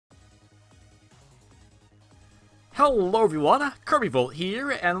Hello everyone, KirbyVolt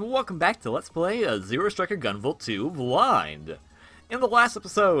here, and welcome back to Let's Play Zero Striker Gunvolt 2 Blind. In the last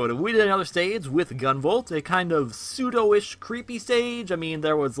episode, we did another stage with Gunvolt, a kind of pseudo-ish creepy stage. I mean,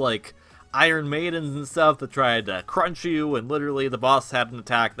 there was like Iron Maidens and stuff that tried to crunch you, and literally the boss had an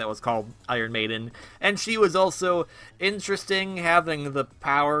attack that was called Iron Maiden. And she was also interesting, having the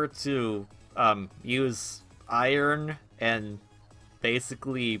power to use iron and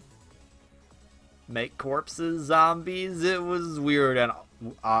basically make corpses zombies. It was weird and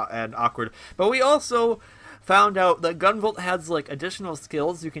awkward. But we also found out that Gunvolt has like additional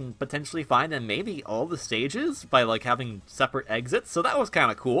skills you can potentially find in maybe all the stages by like having separate exits, so that was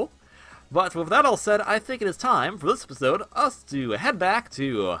kind of cool. But with that all said, I think it is time for this episode us to head back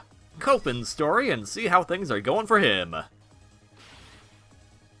to Copen's story and see how things are going for him.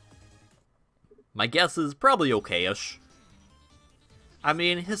 My guess is probably okay-ish. I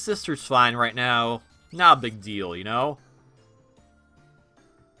mean, his sister's fine right now. Not a big deal, you know?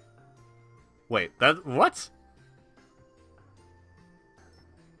 Wait, what?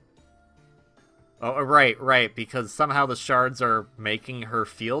 Oh, right, because somehow the shards are making her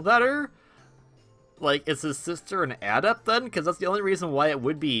feel better? Like, is his sister an adept then? Because that's the only reason why it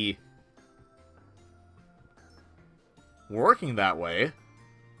would be working that way.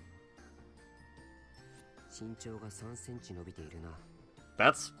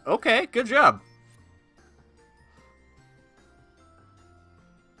 That's okay, good job.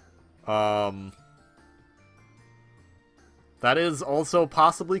 That is also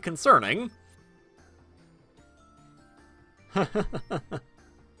possibly concerning.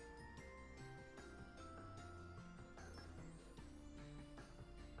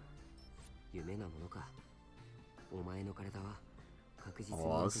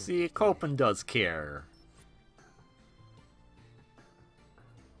 Oh, see, Copen does care.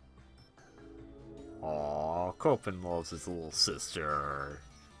 Aw, Copen loves his little sister.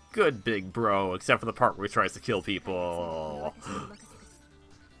 Good big bro, except for the part where he tries to kill people. Can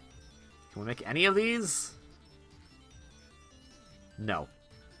we make any of these? No.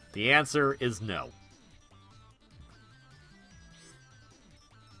 The answer is no.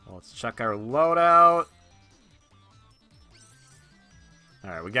 Well, let's check our loadout.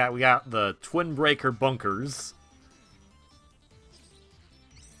 Alright, we got the Twin Breaker bunkers.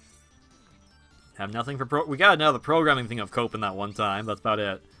 Have nothing for we got another programming thing of Copen that one time, that's about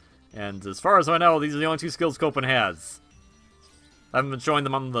it. And as far as I know, these are the only two skills Copen has. I haven't been showing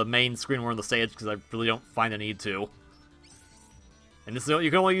them on the main screen or on the stage because I really don't find a need to. And this, you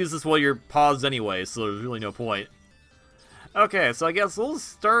can only use this while you're paused anyway, so there's really no point. Okay, so I guess we'll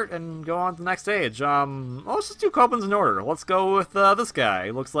start and go on to the next stage. Let's just do Copen's in order. Let's go with this guy.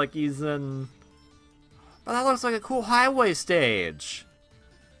 Looks like he's in... Oh, that looks like a cool highway stage.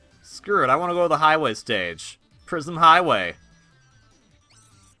 Screw it, I want to go to the highway stage. Prism Highway.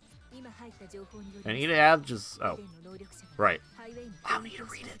 I need to add just... Oh. Right. I don't need to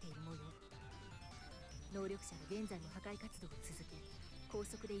read it.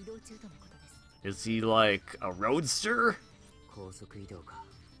 Is he like a roadster?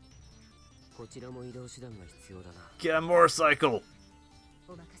 Get a motorcycle!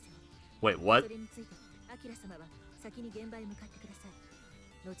 Wait, what?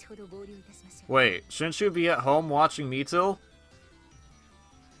 Wait, shouldn't you be at home watching me till?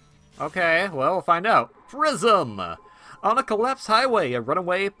 Okay, well, we'll find out. Prism! On a collapsed highway, a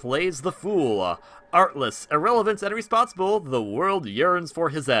runaway plays the fool. Artless, irrelevant, and irresponsible, the world yearns for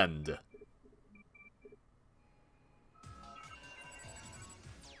his end.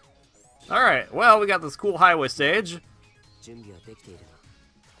 Alright, well, we got this cool highway stage.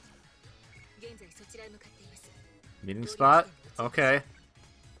 Meeting spot? Okay.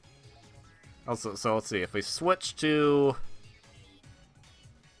 Also, so let's see, if we switch to...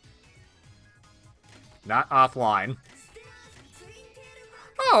 Not offline.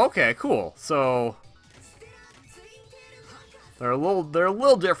 Oh, okay, cool. So they're a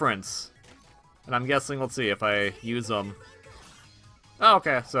little different. And I'm guessing, let's see, if I use them. Oh,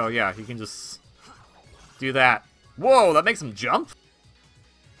 okay, so yeah, you can just do that. Whoa, that makes him jump?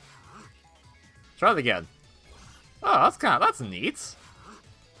 Try it again. Oh, that's neat.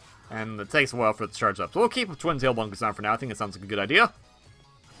 And it takes a while for it to charge up. So we'll keep Twin Tail Bunkers on for now. I think it sounds like a good idea.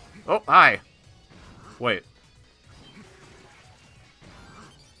 Oh, hi. Wait.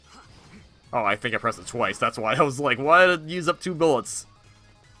 Oh, I think I pressed it twice. That's why I was like, why did I use up 2 bullets?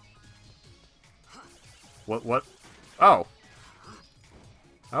 What? Oh.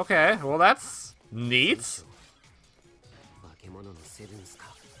 Okay, well that's neat.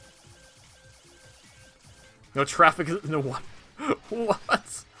 No traffic, no what?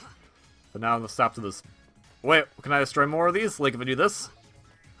 What? But now I'm gonna stop to this Wait, can I destroy more of these? Like if I do this?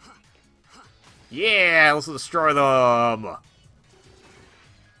 Yeah, let's destroy them!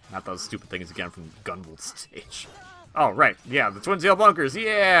 Not those stupid things again from Gunvolt stage. Oh, right. Yeah, the twin tail bunkers.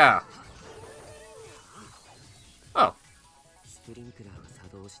 Yeah! Oh.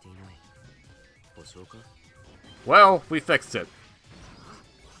 Well, we fixed it.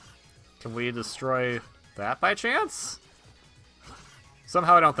 Can we destroy that by chance?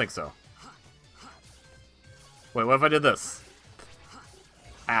 Somehow I don't think so. Wait, what if I did this?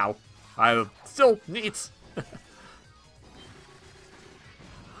 Ow. I still neat.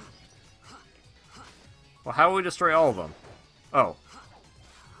 Well, how do we destroy all of them? Oh.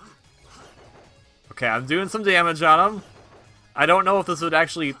 Okay, I'm doing some damage on them. I don't know if this would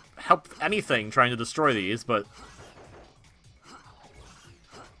actually help anything trying to destroy these, but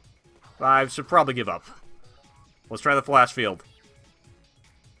I should probably give up. Let's try the flash field.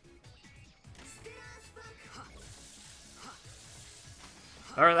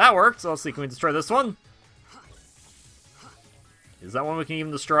 Alright, that worked. So let's see, can we destroy this one? Is that one we can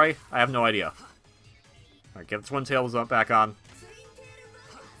even destroy? I have no idea. Alright, get the twin tails up back on.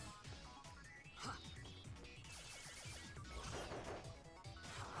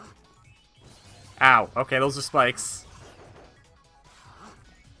 Ow. Okay, those are spikes.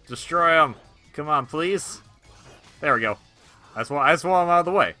 Destroy them. Come on, please. There we go. I just want them out of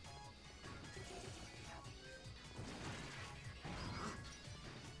the way.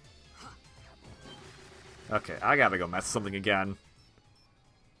 Okay, I gotta go mess something again.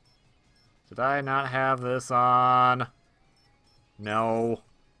 Did I not have this on? No.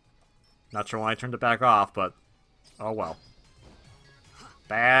 Not sure when I turned it back off, but oh well.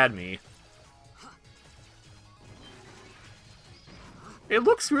 Bad me. It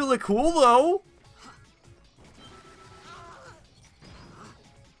looks really cool, though.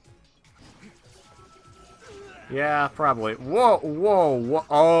 Yeah, probably. Whoa, whoa, whoa.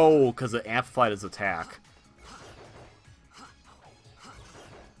 Oh, because it amplified his attack.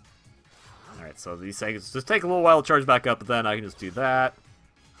 Alright, so these things just take a little while to charge back up, but then I can just do that.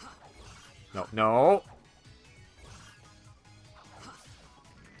 No, no.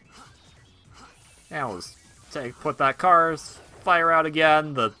 And we'll just put that car's fire out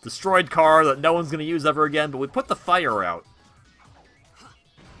again. The destroyed car that no one's going to use ever again, but we put the fire out.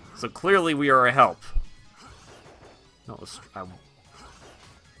 So clearly we are a help. No,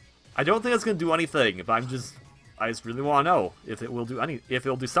 I don't think it's going to do anything. If I just really want to know if it will do if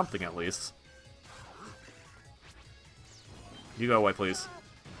it'll do something at least. You go away, please.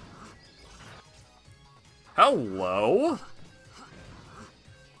 Hello?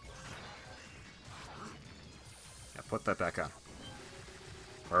 Yeah, put that back on.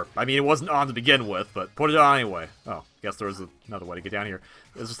 Or, I mean, it wasn't on to begin with, but put it on anyway. Oh, guess there was another way to get down here.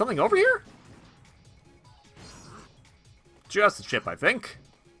 Is there something over here? Just a chip, I think.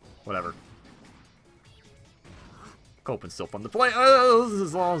 Whatever. Copen's still fun to play,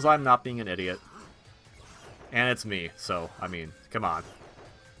 as long as I'm not being an idiot. And it's me, so, I mean, come on.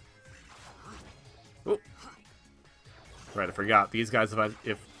 Ooh. Right, I forgot. These guys,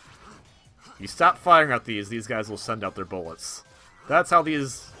 if you stop firing at these guys will send out their bullets. That's how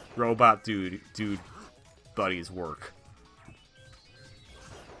these robot dude buddies work.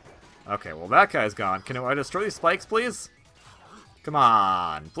 Okay, well that guy's gone. Can I destroy these spikes, please? Come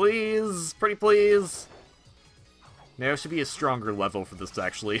on, please, pretty please. There should be a stronger level for this,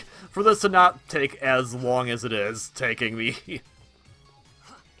 actually. For this to not take as long as it is taking me.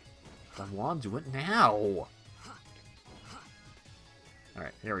 I want to do it now.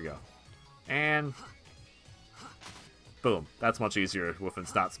 Alright, here we go. And boom. That's much easier if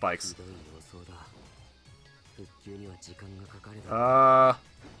it's not spikes.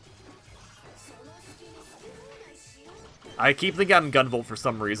 I keep thinking Gunvolt for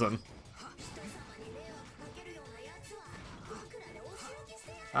some reason.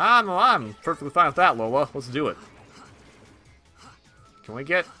 I'm perfectly fine with that, Lola. Let's do it. Can we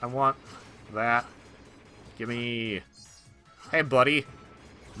get... I want that. Give me... Hey, buddy.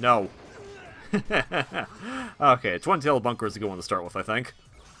 No. Okay, twin tail bunker is a good one to start with, I think.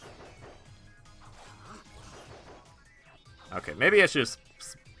 Okay, maybe I should just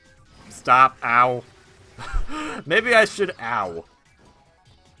stop. Ow. Maybe I should. Ow.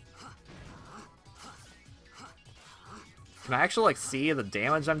 Can I actually, like, see the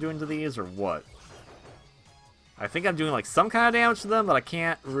damage I'm doing to these, or what? I think I'm doing, like, some kind of damage to them, but I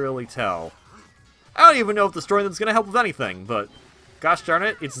can't really tell. I don't even know if destroying them is going to help with anything, but gosh darn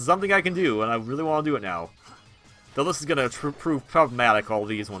it, it's something I can do, and I really want to do it now. Though this is going to prove problematic, all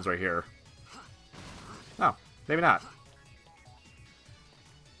these ones right here. Oh, maybe not.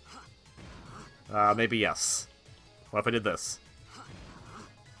 Maybe yes. What if I did this?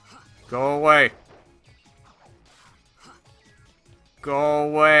 Go away! Go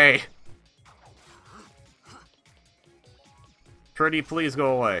away! Pretty please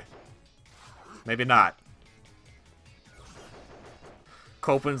go away. Maybe not.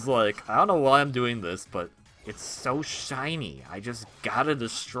 Copen's like, I don't know why I'm doing this, but it's so shiny. I just gotta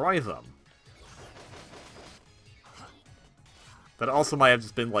destroy them. That also might have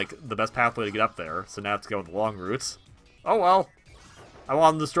just been, like, the best pathway to get up there, so now I have to go with the long routes. Oh well. I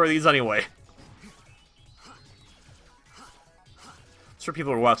want to destroy these anyway. I'm sure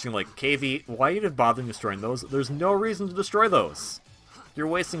people are watching like, KV, why are you even bothering destroying those? There's no reason to destroy those. You're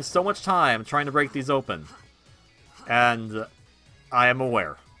wasting so much time trying to break these open. And I am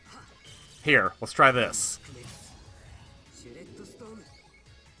aware. Here, let's try this.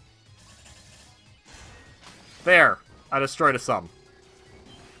 There! I destroyed some.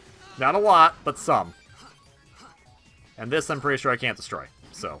 Not a lot, but some. And this I'm pretty sure I can't destroy,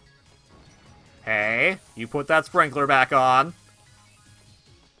 so. Hey, you put that sprinkler back on.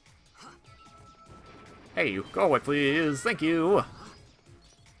 Hey, you go away, please. Thank you.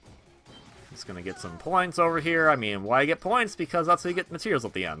 Just gonna get some points over here. I mean, why get points? Because that's how you get materials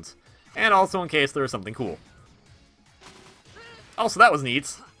at the end. And also in case there's something cool. Also, that was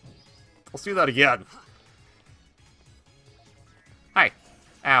neat. Let's do that again. Hi.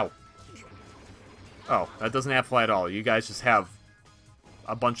 Ow. Oh, that doesn't amplify at all. You guys just have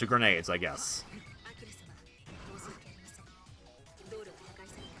a bunch of grenades, I guess.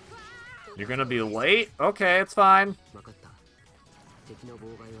 You're gonna be late? Okay, it's fine.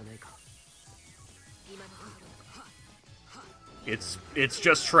 It's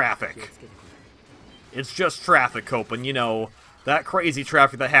just traffic. It's just traffic, Copen. You know, that crazy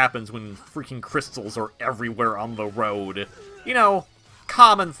traffic that happens when freaking crystals are everywhere on the road. You know,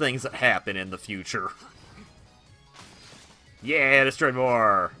 common things that happen in the future. Yeah, destroy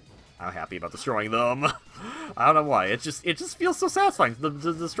more. I'm happy about destroying them. I don't know why. It just feels so satisfying to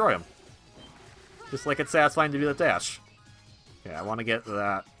destroy them. Just like it's satisfying to do that dash. Yeah, I want to get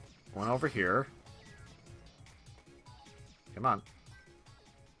that one over here. Come on.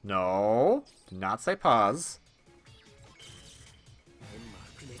 No. Do not say pause.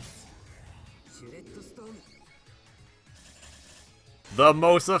 The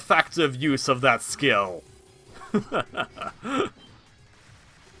most effective use of that skill.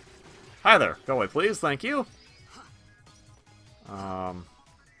 Hi there. Go away, please. Thank you.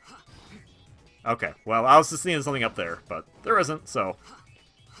 Okay. Well, I was just seeing something up there, but there isn't, so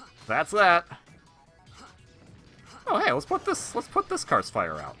that's that. Oh, hey, let's put this car's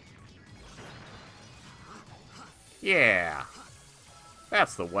fire out. Yeah.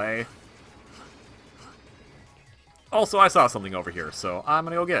 That's the way. Also, I saw something over here, so I'm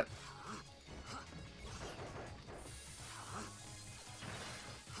gonna go get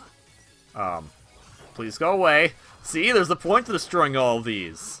it. Please go away. See, there's a point to destroying all of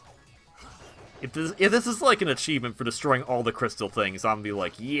these. If this is like an achievement for destroying all the crystal things, I'm gonna be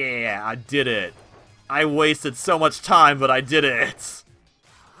like, yeah, I did it. I wasted so much time, but I did it.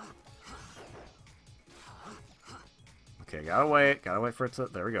 Okay, gotta wait for it to,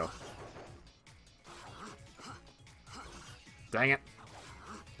 there we go. Dang it.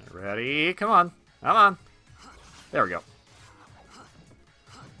 Ready? Come on. Come on. There we go.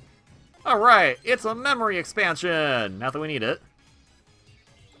 Alright, it's a memory expansion! Not that we need it.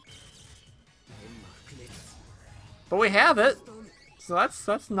 But we have it! So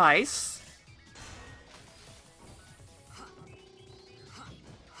that's nice.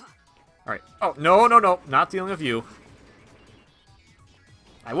 Alright. Oh, no, not dealing with you.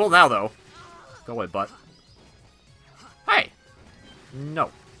 I will now, though. Go away, butt. Hey! No.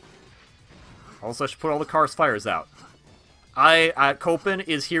 Also, I should put all the car's fires out. Copen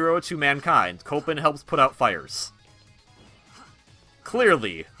is hero to mankind. Copen helps put out fires.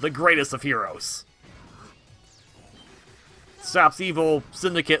 Clearly, the greatest of heroes. Stops evil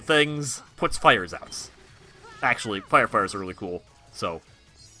syndicate things, puts fires out. Actually, firefighters are really cool, so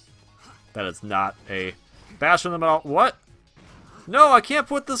that is not a bash on them at all. What? No, I can't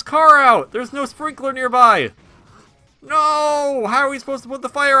put this car out! There's no sprinkler nearby! No! How are we supposed to put the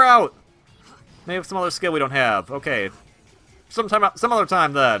fire out? Maybe some other skill we don't have. Okay. Some other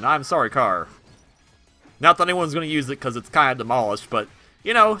time then. I'm sorry, car. Not that anyone's going to use it because it's kind of demolished, but,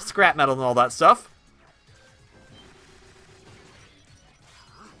 you know, scrap metal and all that stuff.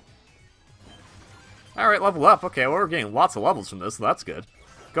 Alright, level up. Okay, well, we're getting lots of levels from this, so that's good.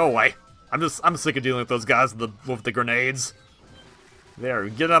 Go away. I'm sick of dealing with those guys with the grenades. There,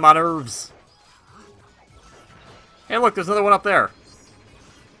 get on my nerves. Hey, look, there's another one up there.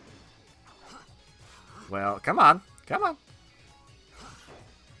 Well, come on. Come on.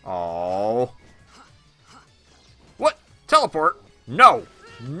 Oh. What? Teleport? No.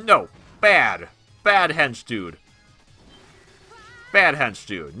 No. Bad. Bad hench dude. Bad hench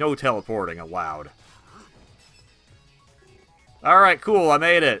dude. No teleporting allowed. Alright, cool. I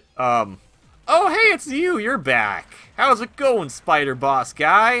made it. Oh, hey, it's you. You're back. How's it going, Spider Boss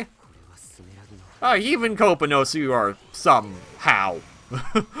guy? Oh, even Copen knows who you are somehow.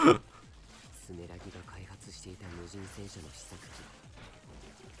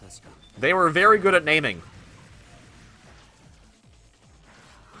 They were very good at naming.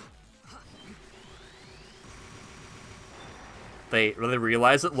 They really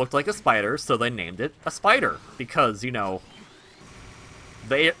realized it looked like a spider, so they named it a spider. Because, you know,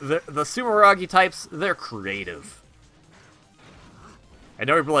 the Sumeragi types, they're creative. I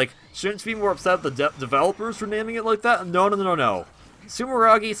know people are like, shouldn't you be more upset at the developers for naming it like that? No, no, no, no, no.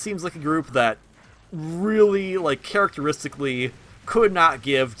 Sumeragi seems like a group that really, like, characteristically could not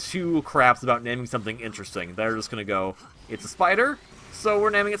give two craps about naming something interesting. They're just gonna go, it's a spider, so we're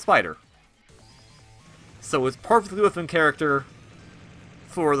naming it Spider. So it's perfectly within character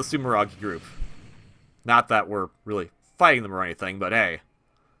for the Sumeragi group. Not that we're really fighting them or anything, but hey.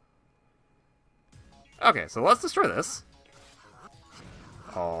 Okay, so let's destroy this.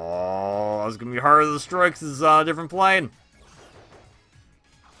 Oh, it's gonna be harder to destroy because it's on a different plane.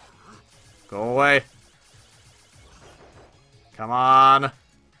 Go away. Come on.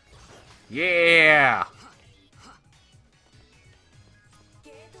 Yeah!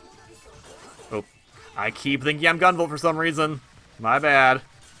 Oh, I keep thinking I'm Gunvolt for some reason. My bad.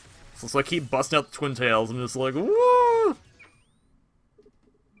 So I keep busting out the twin tails. I'm just like, woo!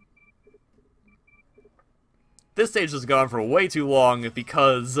 This stage has gone for way too long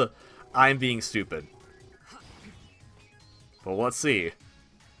because I'm being stupid. But let's see.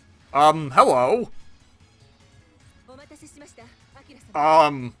 Hello?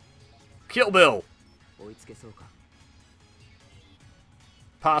 Kill Bill.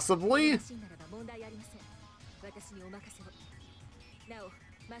 Possibly?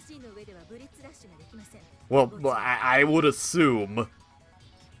 Well, I would assume.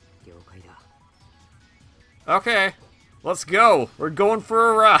 Okay, let's go. We're going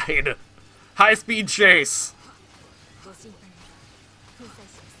for a ride. High-speed chase.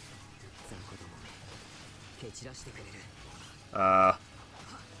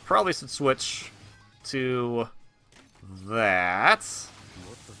 Probably should switch to that.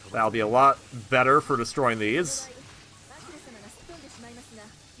 That'll be a lot better for destroying these.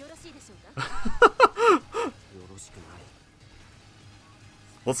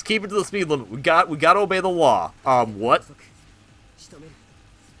 Let's keep it to the speed limit. We gotta obey the law. What?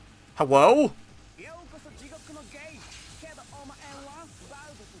 Hello?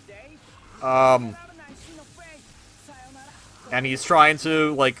 And he's trying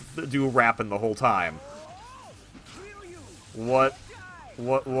to, like, do rapping the whole time. What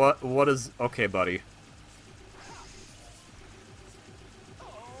is... Okay, buddy.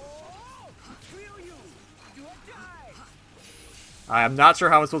 I am not sure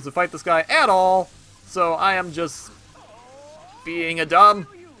how I'm supposed to fight this guy at all, so I am just being a dumb...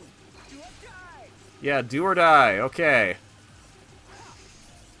 Yeah, do or die, okay.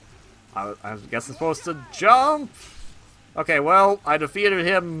 I guess I'm supposed to jump? Okay, well, I defeated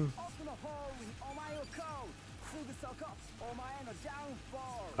him.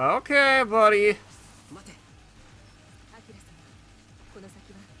 Okay, buddy.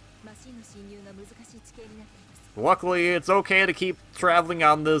 Luckily, it's okay to keep traveling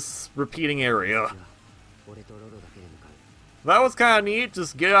on this repeating area. That was kind of neat,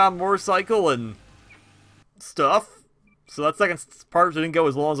 just get on a motorcycle and stuff. So that second part didn't go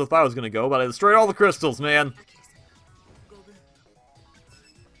as long as I thought it was going to go, but I destroyed all the crystals, man.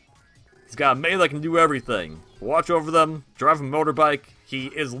 He's got a melee that can do everything. Watch over them, drive a motorbike. He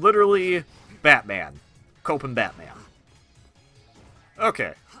is literally Batman. Copen Batman.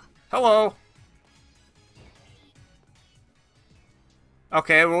 Okay. Hello.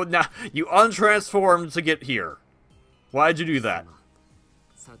 Okay, well, now, you untransformed to get here. Why'd you do that?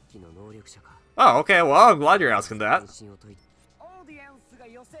 Oh, okay, well, I'm glad you're asking that.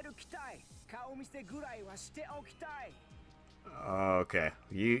 Okay,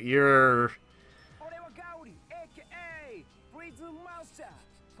 you're...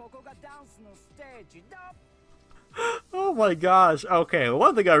 Oh my gosh, okay,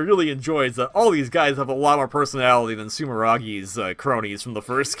 one thing I really enjoy is that all these guys have a lot more personality than Sumeragi's cronies from the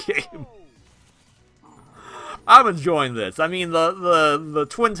first game. I'm enjoying this. I mean, the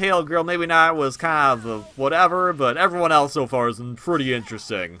twin-tailed girl, maybe not, was kind of whatever, but everyone else so far has been pretty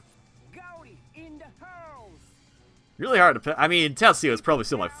interesting. Really hard to pick. I mean, Tessio is probably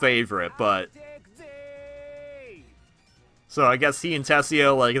still my favorite, but... So I guess he and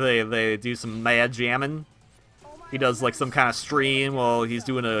Tessio, like, they do some mad jamming. He does, like, some kind of stream while he's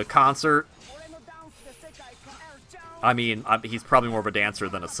doing a concert. I mean, he's probably more of a dancer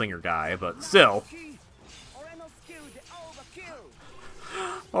than a singer guy, but still.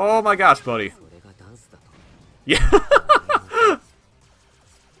 Oh my gosh, buddy. Yeah.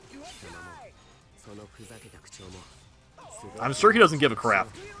 I'm sure he doesn't give a crap.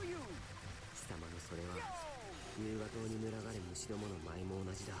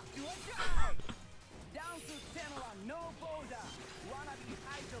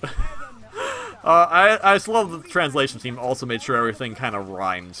 I just love that the translation team also made sure everything kind of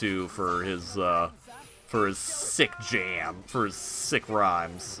rhymed too for his sick jam, for his sick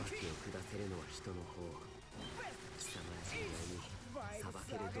rhymes.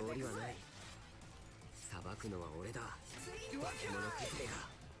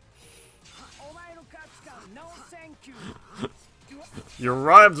 Your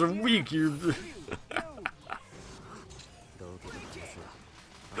rhymes are weak.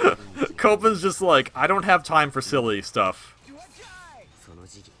 Copen's just like, I don't have time for silly stuff.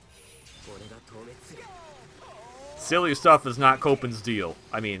 Silly stuff is not Copen's deal.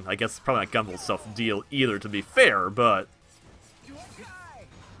 I mean, I guess it's probably not Gunvolt's stuff deal either, to be fair, but...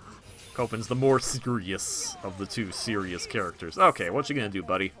 Copen's the more serious of the two serious characters. Okay, what you gonna do,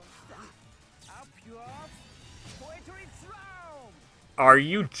 buddy? Are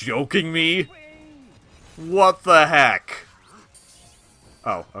you joking me? What the heck?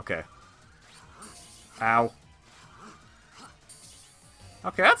 Oh, okay. Ow.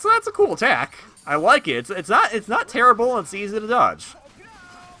 Okay, that's a cool attack. I like it. It's not terrible and it's easy to dodge.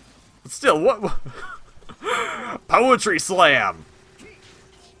 But still, what? Poetry slam.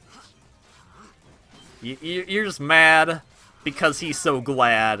 You're just mad because he's so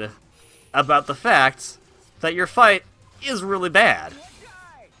glad about the fact that your fight is really bad.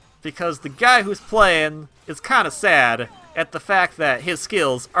 Because the guy who's playing is kind of sad at the fact that his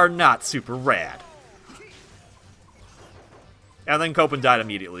skills are not super rad. And then Copen died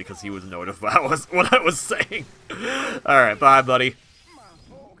immediately because he was notified what I was saying. Alright, bye, buddy.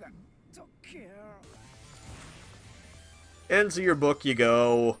 Into your book you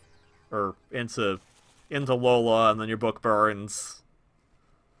go. Or into Lola, and then your book burns.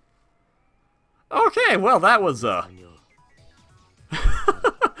 Okay, well, that was,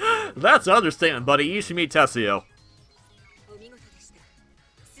 that's an understatement, buddy. You should meet Tessio.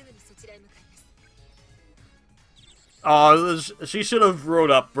 Oh, she should have rode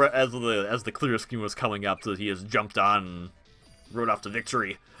up as the clear screen was coming up, so he has jumped on and rode off to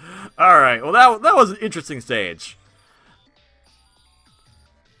victory. Alright, well, that was an interesting stage.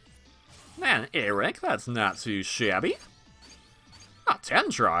 Man, A-rank, that's not too shabby. Oh,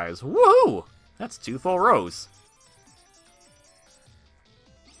 10 tries. Woohoo! That's 2 full rows.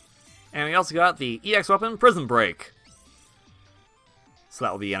 And we also got the EX weapon, Prism Break. So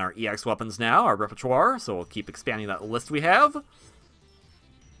that will be in our EX weapons now, our repertoire, so we'll keep expanding that list we have. Let's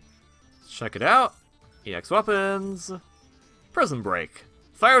check it out. EX weapons. Prism Break.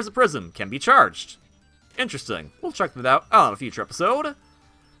 Fires a prism, can be charged. Interesting. We'll check that out on a future episode.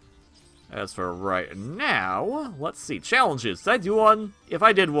 As for right now, let's see. Challenges. Did I do one? If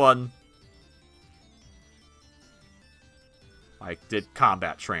I did one, I did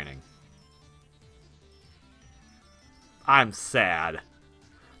combat training. I'm sad.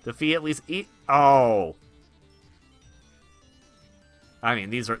 Defeat at least oh. I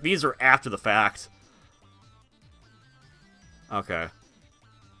mean, these are after the fact. Okay.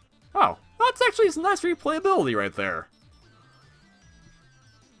 Oh, that's actually some nice replayability right there.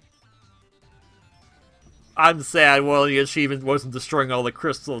 I'm sad while the achievement wasn't destroying all the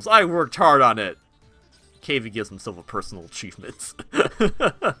crystals. I worked hard on it. KV gives himself a personal achievement.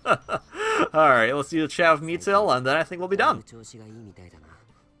 Alright, let's do the chat with Meatil, and then I think we'll be done.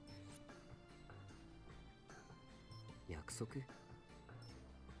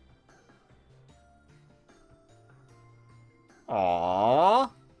 Aww.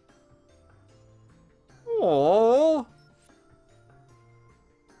 Aww.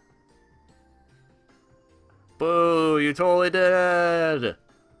 Boo, you totally did!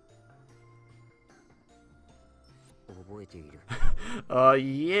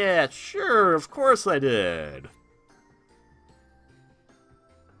 Yeah, sure, of course I did.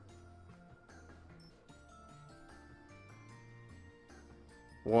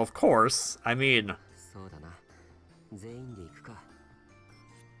 Well, of course. I mean...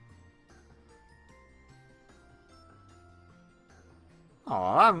 Oh,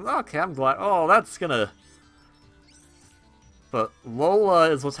 I'm glad. Oh, that's gonna... But Lola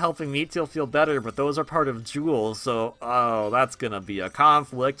is what's helping Meteor feel better, but those are part of Jewel, so, oh, that's gonna be a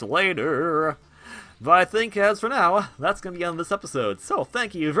conflict later. But I think, as for now, that's going to be on this episode. So,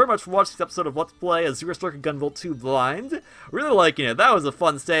 thank you very much for watching this episode of Let's Play Azure Striker Gunvolt 2 Blind. Really liking it. That was a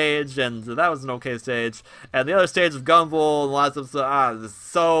fun stage, and that was an okay stage. And the other stage of Gunvolt and the last episode, this is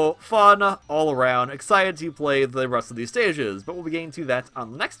so fun all around. Excited to play the rest of these stages, but we'll be getting to that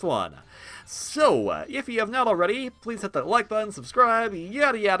on the next one. So, if you have not already, please hit that like button, subscribe,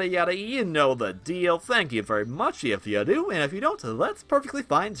 yada yada yada, you know the deal. Thank you very much if you do, and if you don't, that's perfectly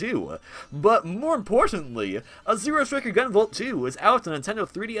fine too. But more importantly, Azure Striker Gunvolt 2 is out on Nintendo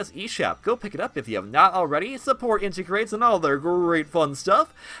 3DS eShop. Go pick it up if you have not already. Support integrates and all their great fun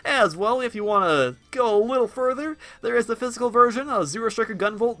stuff. As well, if you want to go a little further, there is the physical version of Azure Striker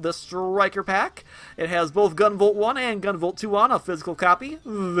Gunvolt, the Striker Pack. It has both Gunvolt 1 and Gunvolt 2 on a physical copy.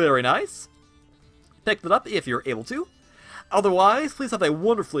 Very nice. Pick it up if you're able to. Otherwise, please have a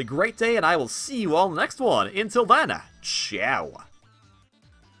wonderfully great day, and I will see you all in the next one. Until then, ciao.